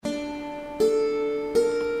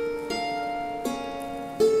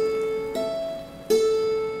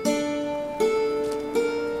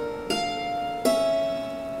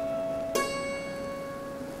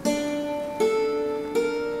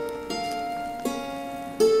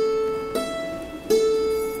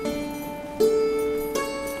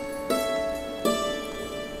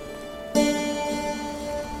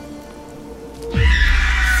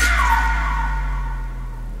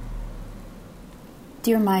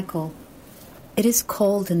Dear Michael, it is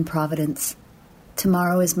cold in Providence.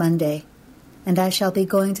 Tomorrow is Monday, and I shall be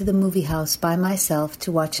going to the movie house by myself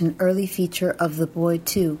to watch an early feature of The Boy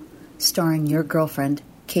 2, starring your girlfriend,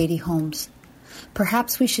 Katie Holmes.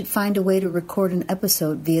 Perhaps we should find a way to record an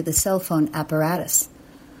episode via the cell phone apparatus.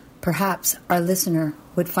 Perhaps our listener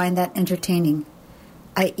would find that entertaining.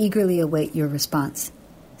 I eagerly await your response.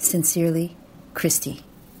 Sincerely, Christy.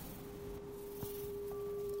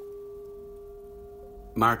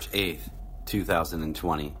 March 8th,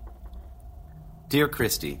 2020. Dear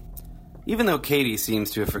Christy, even though Katie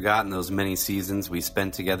seems to have forgotten those many seasons we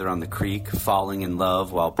spent together on the creek, falling in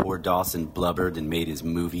love while poor Dawson blubbered and made his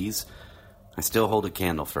movies, I still hold a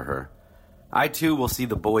candle for her. I too will see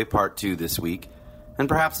The Boy Part 2 this week, and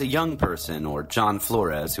perhaps a young person, or John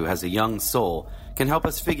Flores, who has a young soul, can help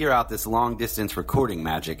us figure out this long-distance recording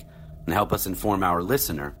magic and help us inform our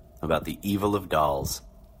listener about the evil of dolls.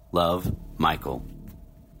 Love, Michael.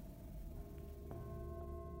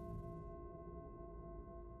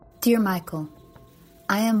 Dear Michael,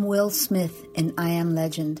 I am Will Smith in I Am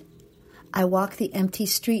Legend. I walk the empty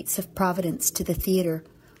streets of Providence to the theater,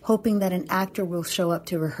 hoping that an actor will show up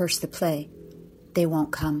to rehearse the play. They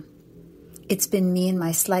won't come. It's been me and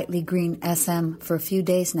my slightly green SM for a few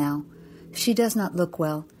days now. She does not look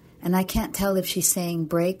well, and I can't tell if she's saying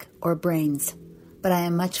break or brains. But I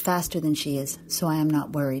am much faster than she is, so I am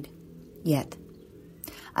not worried. Yet.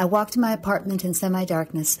 I walk to my apartment in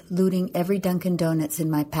semi-darkness, looting every Dunkin' Donuts in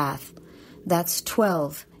my path. That's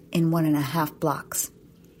 12 in 1.5 blocks.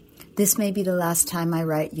 This may be the last time I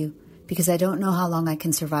write you, because I don't know how long I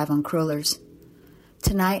can survive on crullers.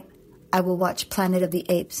 Tonight, I will watch Planet of the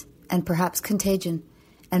Apes and perhaps Contagion,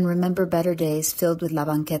 and remember better days filled with La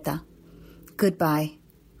Banqueta. Goodbye,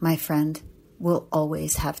 my friend. We'll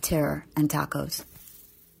always have terror and tacos.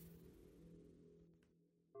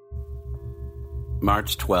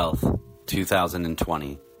 March 12th,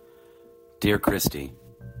 2020. Dear Christy,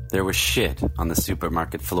 there was shit on the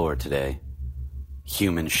supermarket floor today.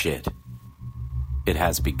 Human shit. It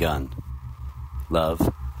has begun.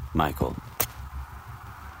 Love, Michael.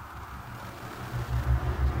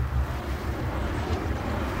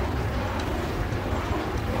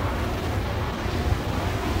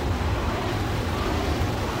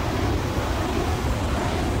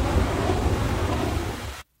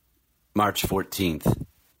 March 14th,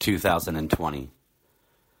 2020.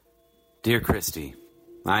 Dear Christy,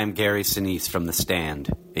 I am Gary Sinise from The Stand,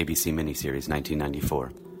 ABC miniseries,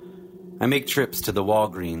 1994. I make trips to the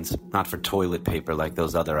Walgreens, not for toilet paper like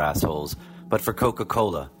those other assholes, but for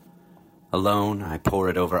Coca-Cola. Alone, I pour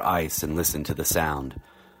it over ice and listen to the sound.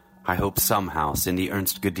 I hope somehow Cindy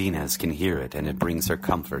Ernst Godinez can hear it and it brings her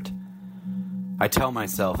comfort. I tell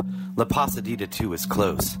myself, La Pasadita 2 is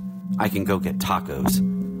close. I can go get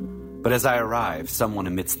tacos. But as I arrive, someone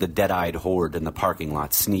amidst the dead-eyed horde in the parking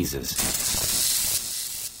lot sneezes.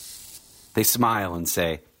 They smile and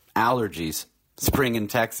say, allergies. Spring in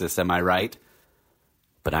Texas, am I right?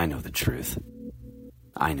 But I know the truth.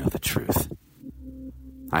 I know the truth.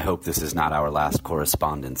 I hope this is not our last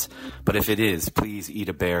correspondence, but if it is, please eat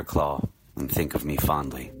a bear claw and think of me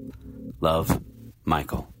fondly. Love,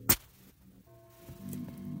 Michael.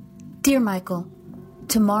 Dear Michael,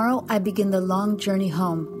 tomorrow I begin the long journey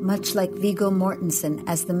home, much like Viggo Mortensen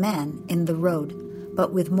as the man in The Road,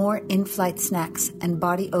 but with more in-flight snacks and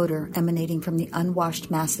body odor emanating from the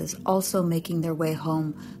unwashed masses also making their way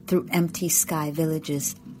home through empty sky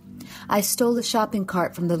villages. I stole a shopping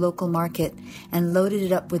cart from the local market and loaded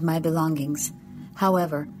it up with my belongings.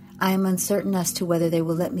 However, I am uncertain as to whether they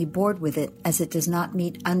will let me board with it, as it does not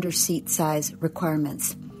meet under-seat size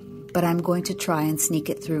requirements. But I'm going to try and sneak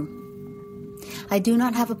it through. I do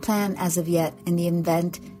not have a plan as of yet in the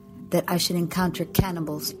event that I should encounter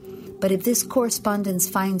cannibals, but if this correspondence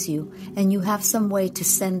finds you and you have some way to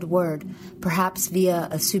send word, perhaps via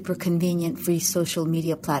a super convenient free social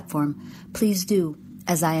media platform, please do,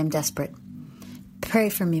 as I am desperate. Pray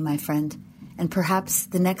for me, my friend, and perhaps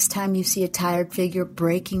the next time you see a tired figure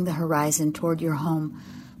breaking the horizon toward your home,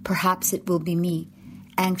 perhaps it will be me,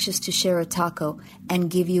 anxious to share a taco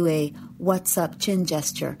and give you a "what's up" chin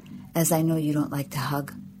gesture, as I know you don't like to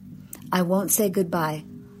hug. I won't say goodbye,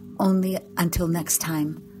 only until next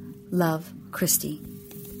time. Love, Christy.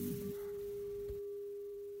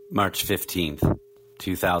 March 15th,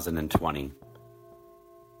 2020.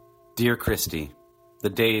 Dear Christy, the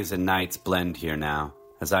days and nights blend here now,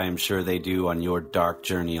 as I am sure they do on your dark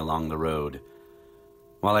journey along the road.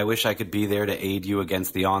 While I wish I could be there to aid you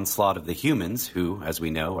against the onslaught of the humans, who, as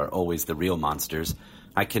we know, are always the real monsters,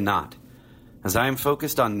 I cannot, as I am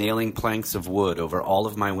focused on nailing planks of wood over all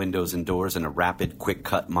of my windows and doors in a rapid,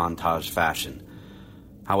 quick-cut montage fashion.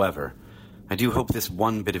 However, I do hope this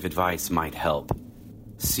one bit of advice might help.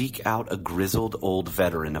 Seek out a grizzled old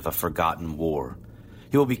veteran of a forgotten war.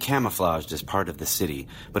 He will be camouflaged as part of the city,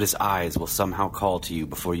 but his eyes will somehow call to you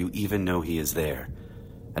before you even know he is there.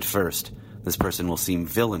 At first, this person will seem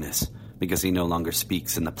villainous because he no longer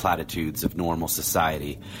speaks in the platitudes of normal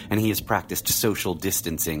society, and he has practiced social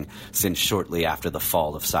distancing since shortly after the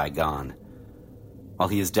fall of Saigon. While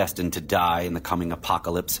he is destined to die in the coming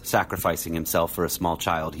apocalypse, sacrificing himself for a small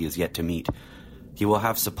child he is yet to meet, he will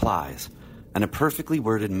have supplies and a perfectly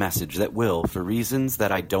worded message that will, for reasons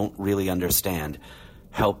that I don't really understand,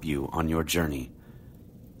 help you on your journey.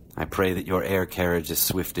 I pray that your air carriage is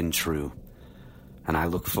swift and true, and I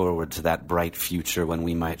look forward to that bright future when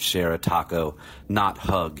we might share a taco, not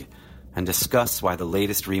hug, and discuss why the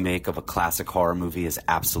latest remake of a classic horror movie is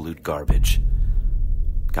absolute garbage.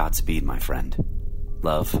 Godspeed, my friend.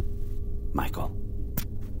 Love, Michael.